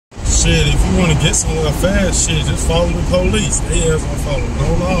Shit, if you want to get somewhere fast, shit, just follow the police. They ass don't follow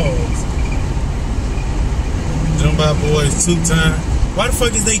no laws. Jump out boys 2 times. Why the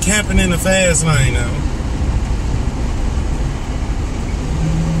fuck is they camping in the fast lane now?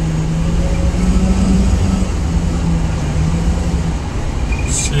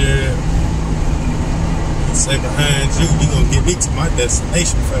 Shit. Say behind you gonna get me to my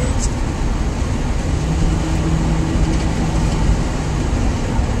destination fast.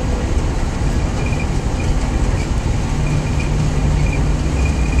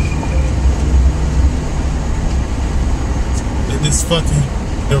 This fucking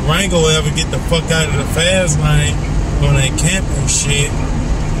Durango ever get the fuck out of the fast lane on that camping shit.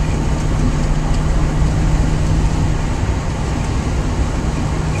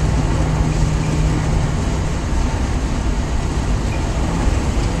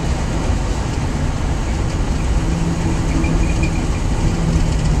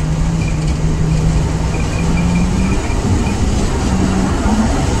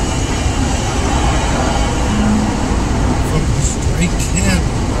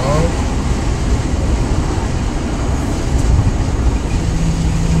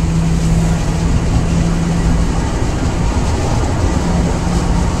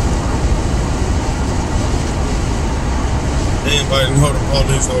 Everybody know the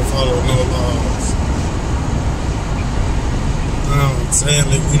police don't follow no laws.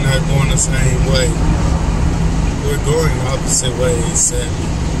 Sadly, we're not going the same way. We're going the opposite ways, sadly.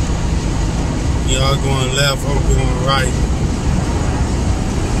 Y'all going left, I'm going right.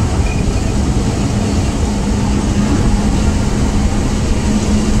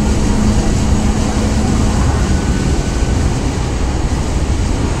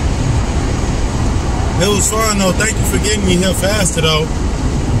 It was fun though. Thank you for getting me here faster though.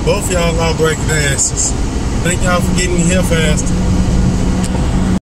 Both y'all breaking asses. Thank y'all for getting me here faster.